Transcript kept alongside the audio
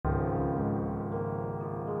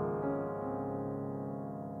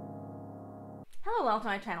Hello, welcome to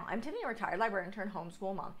my channel. I'm Tiffany, a retired librarian turned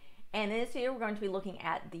homeschool mom. And in this video, we're going to be looking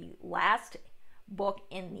at the last book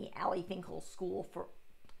in the Allie Finkle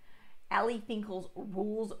Allie Finkle's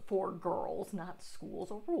Rules for Girls, not schools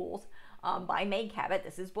or rules, by Cabot.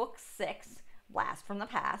 This is book 6, Blast from the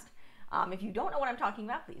Past. If you don't know what I'm talking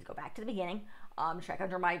about, please go back to the beginning. Check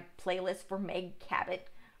under my playlist for Cabot.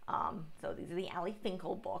 So these are the Allie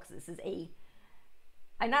Finkle books. This is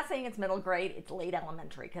I'm not saying it's middle grade, it's late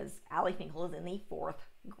elementary because Allie Finkle is in the 4th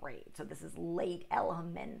grade. So this is late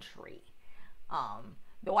elementary.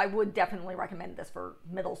 Though I would definitely recommend this for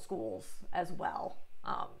middle schools as well.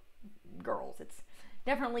 Girls, it's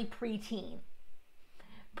definitely preteen.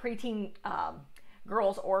 Preteen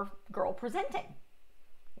girls or girl presenting,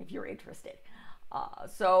 if you're interested.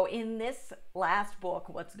 So in this last book,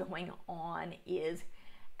 what's going on is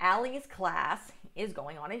Allie's class is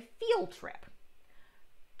going on a field trip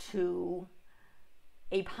to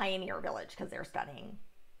a pioneer village because they're studying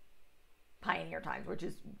pioneer times, which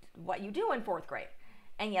is what you do in 4th grade.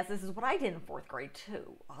 And yes, this is what I did in 4th grade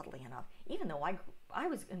too, oddly enough, even though I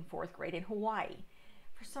was in 4th grade in Hawaii.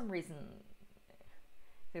 For some reason,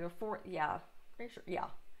 they were pretty sure, yeah. It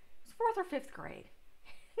was 4th or 5th grade. I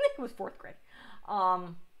think it was 4th grade.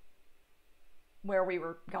 Where we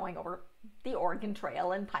were going over the Oregon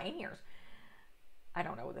Trail and pioneers. I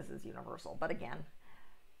don't know if this is universal, but again,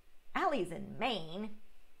 Allie's in Maine.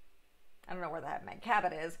 I don't know where that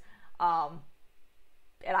Cabot is. And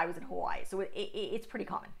I was in Hawaii, so it's pretty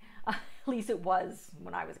common. At least it was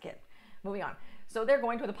when I was a kid. Moving on. So they're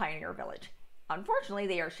going to the pioneer village. Unfortunately,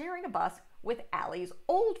 they are sharing a bus with Allie's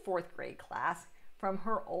old 4th grade class from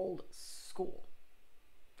her old school.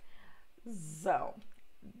 So,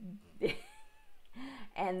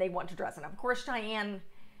 and they want to dress. And of course, Cheyenne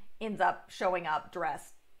ends up showing up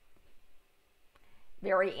dressed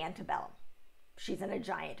very antebellum. She's in a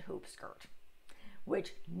giant hoop skirt,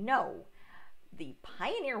 which no, the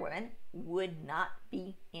pioneer women would not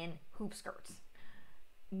be in hoop skirts,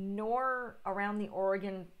 nor around the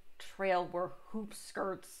Oregon Trail were hoop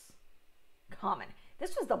skirts common.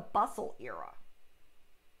 This was the bustle era,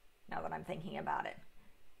 now that I'm thinking about it.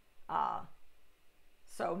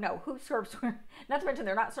 So no, hoop skirts were, not to mention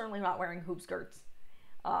they're certainly not wearing hoop skirts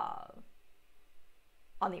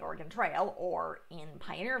on the Oregon Trail or in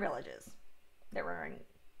pioneer villages. They're wearing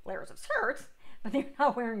layers of skirts, but they're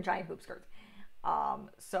not wearing giant hoop skirts.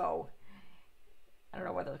 So I don't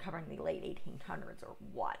know whether they're covering the late 1800s or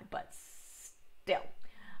what, but still,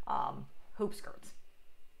 hoop skirts.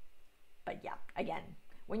 But yeah, again,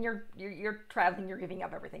 when you're traveling, you're giving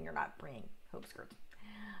up everything. You're not bringing hoop skirts.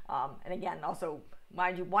 And again, also,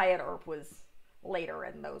 mind you, Wyatt Earp was later,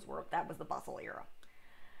 and that was the bustle era.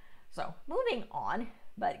 So moving on,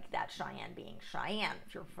 but that's Cheyenne being Cheyenne,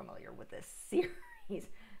 if you're familiar with this series.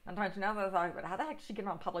 Not to mention, now that I thought about it, how the heck did she get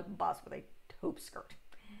on a public bus with a hoop skirt?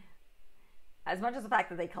 As much as the fact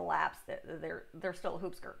that they collapsed, they're still a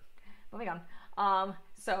hoop skirt. Moving on.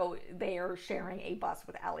 So they are sharing a bus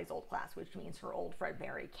with Allie's old class, which means her old friend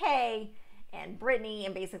Mary Kay and Brittany,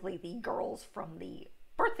 and basically the girls from the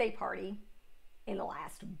birthday party in the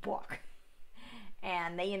last book.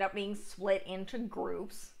 And they end up being split into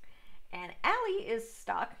groups. And Allie is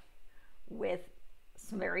stuck with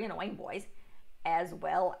some very annoying boys, as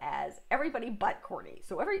well as everybody but Courtney.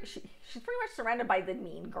 So she's pretty much surrounded by the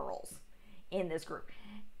mean girls in this group.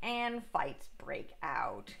 And fights break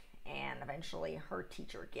out, and eventually her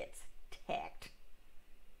teacher gets ticked.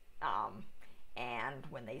 And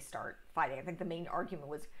when they start fighting, I think the main argument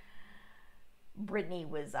was Brittany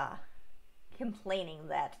was complaining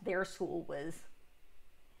that their school was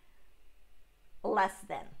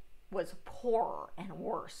poorer and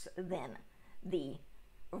worse than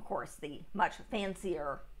of course, the much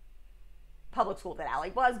fancier public school that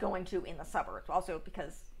Allie was going to in the suburbs. Also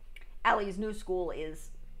because Allie's new school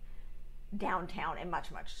is downtown and much,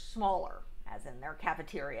 much smaller, as in their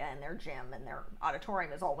cafeteria and their gym and their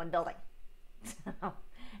auditorium is all one building.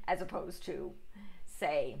 As opposed to,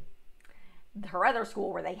 say, her other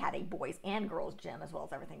school where they had a boys and girls gym as well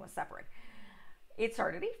as everything was separate. It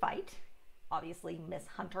started a fight. Obviously, Miss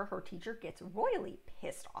Hunter, her teacher, gets royally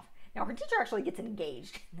pissed off. Now, her teacher actually gets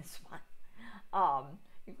engaged in this one.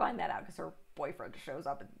 You find that out because her boyfriend shows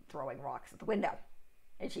up and throwing rocks at the window.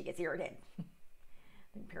 And she gets irritated.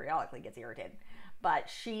 And periodically gets irritated. But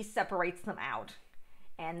she separates them out.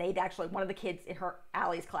 And one of the kids in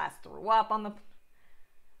Allie's class threw up on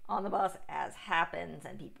the bus, as happens.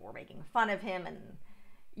 And people were making fun of him. And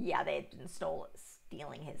yeah, they had been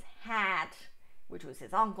stealing his hat, which was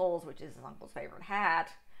his uncle's, which is his uncle's favorite hat.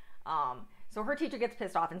 So her teacher gets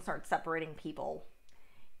pissed off and starts separating people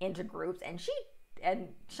into groups, and she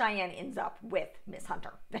Cheyenne ends up with Miss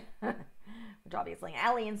Hunter, which obviously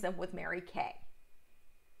Allie ends up with Mary Kay.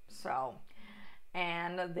 So,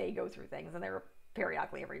 and they go through things, and they're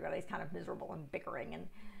periodically everybody's kind of miserable and bickering, and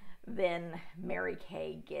then Mary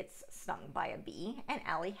Kay gets stung by a bee, and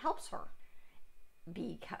Allie helps her.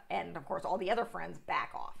 And of course, all the other friends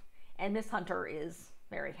back off, and Miss Hunter is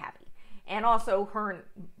very happy. And also, her and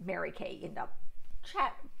Mary Kay end up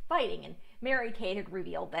fighting, and Mary Kay had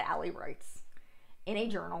revealed that Allie writes in a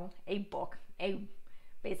journal a book,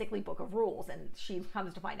 basically book of rules, and she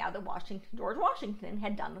comes to find out that George Washington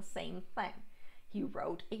had done the same thing. He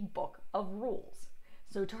wrote a book of rules.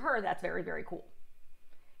 So to her, that's very, very cool,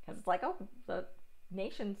 because it's like, oh, the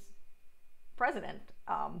nation's president,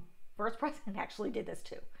 first president, actually did this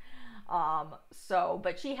too.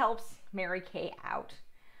 But she helps Mary Kay out.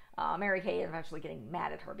 Mary Kay eventually getting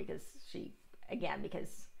mad at her because she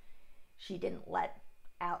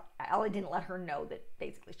Allie didn't let her know that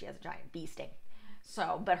basically she has a giant bee sting.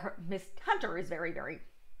 So, but Miss Hunter is very, very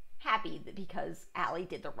happy because Allie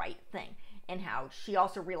did the right thing, and how she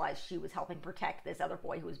also realized she was helping protect this other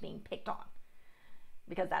boy who was being picked on.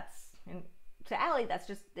 Because to Allie,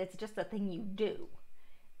 it's just a thing you do.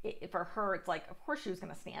 For her, it's like, of course she was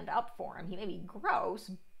going to stand up for him. He may be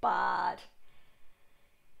gross, but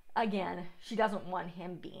again, she doesn't want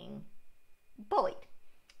him being bullied.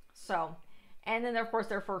 So, and then of course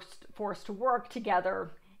they're forced to work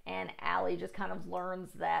together, and Allie just kind of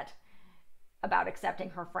learns that about accepting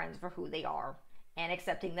her friends for who they are, and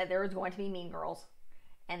accepting that there's going to be mean girls,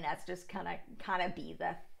 and that's just kind of be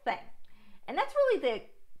the thing. And that's really the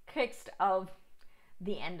crux of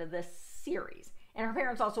the end of this series. And her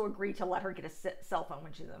parents also agreed to let her get a cell phone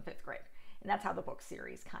when she's in 5th grade, and that's how the book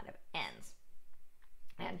series kind of ends.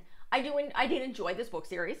 And I did enjoy this book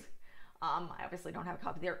series. I obviously don't have a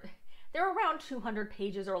copy. They're around 200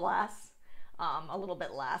 pages or less, a little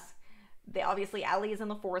bit less. Obviously, Allie is in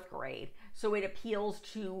the 4th grade, so it appeals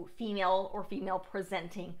to female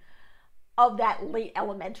presenting of that late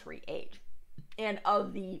elementary age, and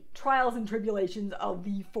of the trials and tribulations of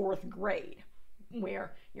the 4th grade,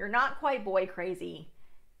 where you're not quite boy crazy,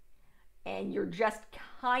 and you're just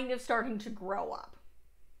kind of starting to grow up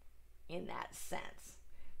in that sense.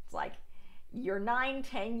 It's like you're 9,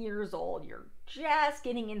 10 years old, you're just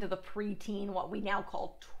getting into the preteen, what we now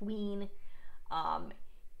call tween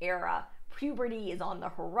era. Puberty is on the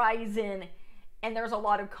horizon, and there's a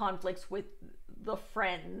lot of conflicts with the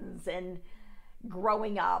friends and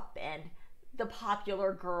growing up, and the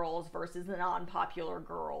popular girls versus the non-popular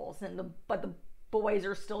girls, but the boys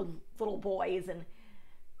are still little boys and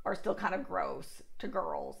are still kind of gross to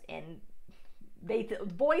girls, and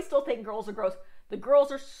boys still think girls are gross. The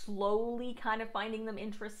girls are slowly kind of finding them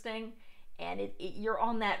interesting, and you're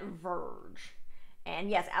on that verge. And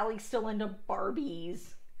yes, Allie's still into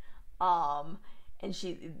Barbies, and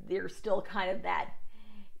they're still kind of that,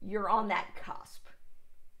 you're on that cusp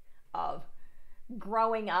of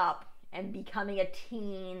growing up and becoming a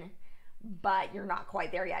teen, but you're not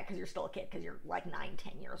quite there yet because you're still a kid, because you're like 9,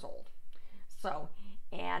 10 years old. So,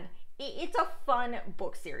 and it's a fun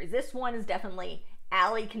book series. This one is definitely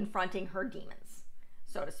Allie confronting her demons,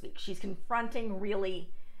 so to speak. She's confronting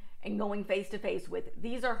really and going face to face with,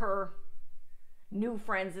 these are her new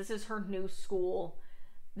friends, this is her new school,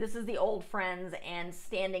 this is the old friends, and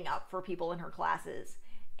standing up for people in her classes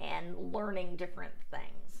and learning different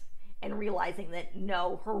things and realizing that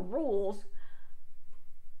no, her rules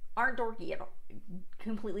aren't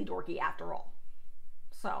completely dorky after all.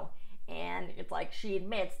 So, and it's like she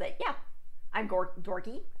admits that, yeah, I'm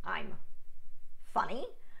dorky, I'm funny,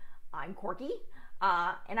 I'm quirky,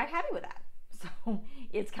 and I'm happy with that. So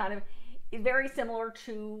it's kind of very similar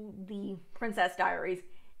to the Princess Diaries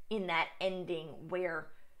in that ending where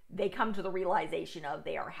they come to the realization of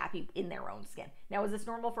they are happy in their own skin. Now, is this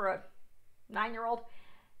normal for a 9-year-old?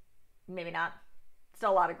 Maybe not.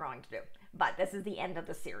 Still a lot of growing to do. But this is the end of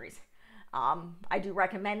the series. I do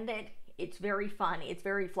recommend it. It's very fun. It's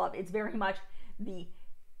very fluff. It's very much the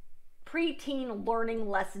preteen learning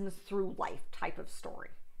lessons through life type of story.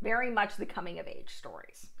 Very much the coming of age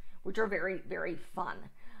stories, which are very, very fun.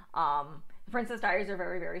 The Princess Diaries are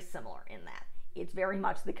very, very similar in that. It's very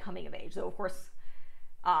much the coming of age. So, of course,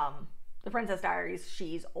 the Princess Diaries,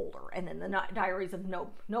 she's older. And then the Diaries of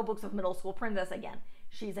Notebooks of Middle School Princess, again,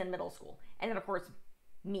 she's in middle school. And then, of course,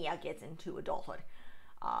 Mia gets into adulthood.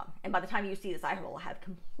 And by the time you see this, I will have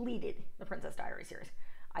completed the Princess Diaries series.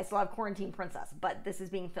 I still have Quarantine Princess, but this is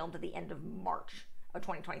being filmed at the end of March of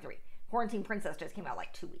 2023. Quarantine Princess just came out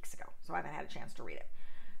like 2 weeks ago, so I haven't had a chance to read it.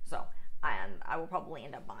 And I will probably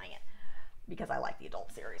end up buying it because I like the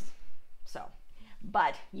adult series. So,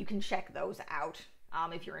 but you can check those out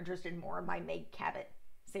if you're interested more in my Meg Cabot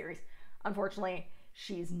series. Unfortunately,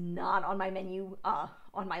 she's not on my menu,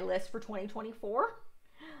 on my list for 2024.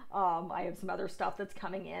 I have some other stuff that's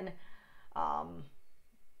coming in.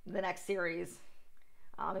 The next series,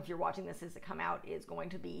 if you're watching this as it come out, is going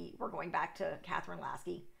to be, we're going back to Catherine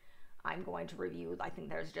Lasky. I'm going to review, I think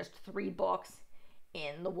there's just 3 books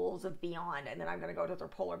in The Wolves of Beyond, and then I'm going to go to their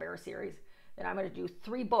Polar Bear series. Then I'm going to do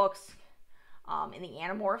 3 books in the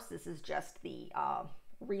Animorphs. This is just the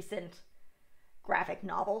recent graphic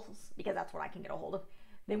novels, because that's what I can get a hold of.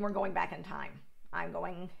 Then we're going back in time. I'm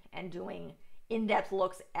going and doing in-depth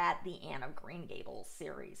looks at the Anne of Green Gables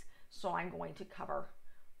series. So I'm going to cover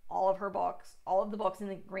all of her books, all of the books in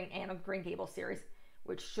the Anne of Green Gables series,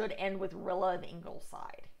 which should end with Rilla of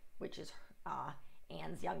Ingleside, which is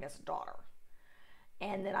Anne's youngest daughter.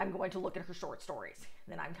 And then I'm going to look at her short stories.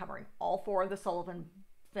 Then I'm covering all 4 of the Sullivan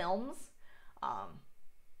films,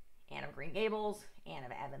 Anne of Green Gables, Anne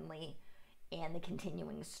of Avonlea, and the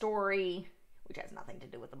continuing story, which has nothing to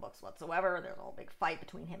do with the books whatsoever. There's a whole big fight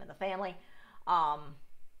between him and the family.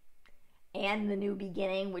 And The New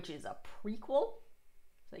Beginning, which is a prequel.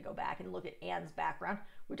 So they go back and look at Anne's background,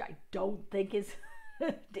 which I don't think is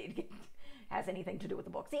has anything to do with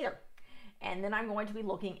the books either. And then I'm going to be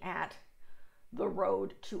looking at The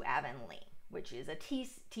Road to Avonlea, which is a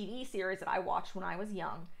TV series that I watched when I was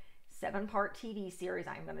young. 7-part TV series.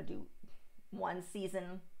 I'm going to do 1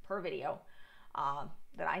 season per video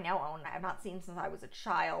that I now own. I have not seen since I was a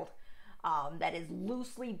child. That is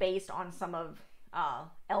loosely based on some of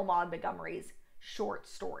L. Maud Montgomery's short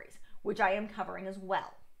stories, which I am covering as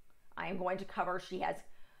well. I am going to cover, she has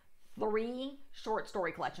 3 short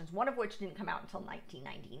story collections, one of which didn't come out until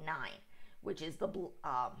 1999, which is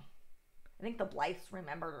I think the Blythes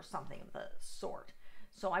Remembered or something of the sort.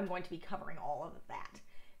 So I'm going to be covering all of that.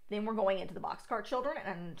 Then we're going into the Boxcar Children,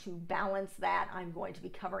 and to balance that, I'm going to be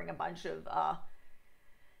covering a bunch of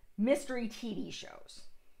mystery TV shows,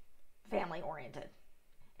 family oriented.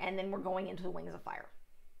 And then we're going into the Wings of Fire,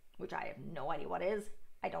 which I have no idea what is.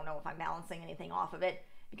 I don't know if I'm balancing anything off of it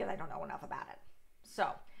because I don't know enough about it. So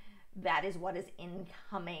that is what is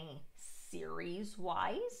incoming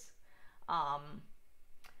series-wise.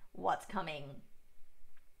 What's coming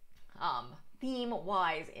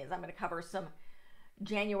theme-wise is I'm going to cover some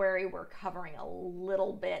January. We're covering a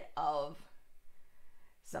little bit of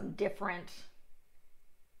some different,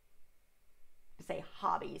 say,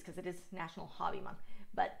 hobbies, because it is National Hobby Month,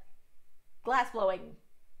 but glass blowing,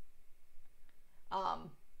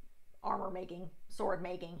 armor making, sword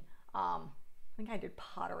making. I think I did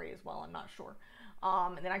pottery as well. I'm not sure.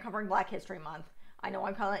 And then I'm covering Black History Month. I know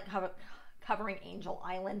I'm covering Angel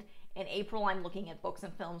Island. In April, I'm looking at books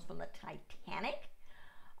and films from the Titanic.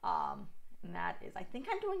 And that is, I think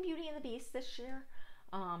I'm doing Beauty and the Beast this year.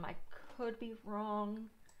 I could be wrong.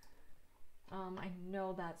 I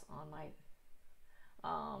know that's on my,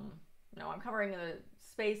 no, I'm covering the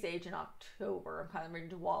Space Age in October. I'm covering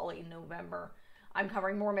Diwali in November. I'm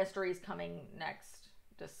covering more mysteries coming next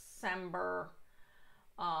December.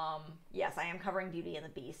 Yes, I am covering Beauty and the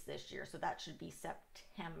Beast this year, so that should be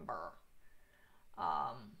September.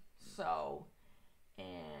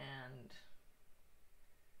 And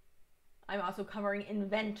I'm also covering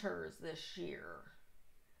Inventors this year.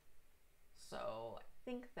 So I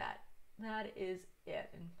think that is it.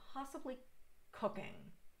 And possibly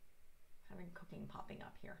cooking. Having cooking popping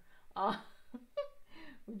up here.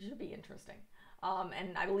 Which should be interesting.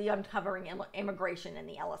 And I believe I'm covering immigration in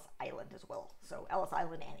the Ellis Island as well. So Ellis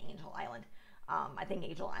Island and Angel Island. I think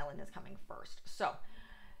Angel Island is coming first. So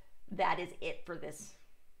that is it for this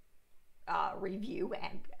review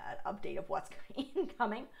and update of what's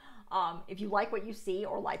incoming. If you like what you see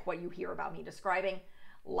or like what you hear about me describing,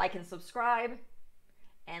 like and subscribe,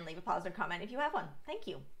 and leave a positive comment if you have one. Thank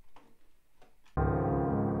you.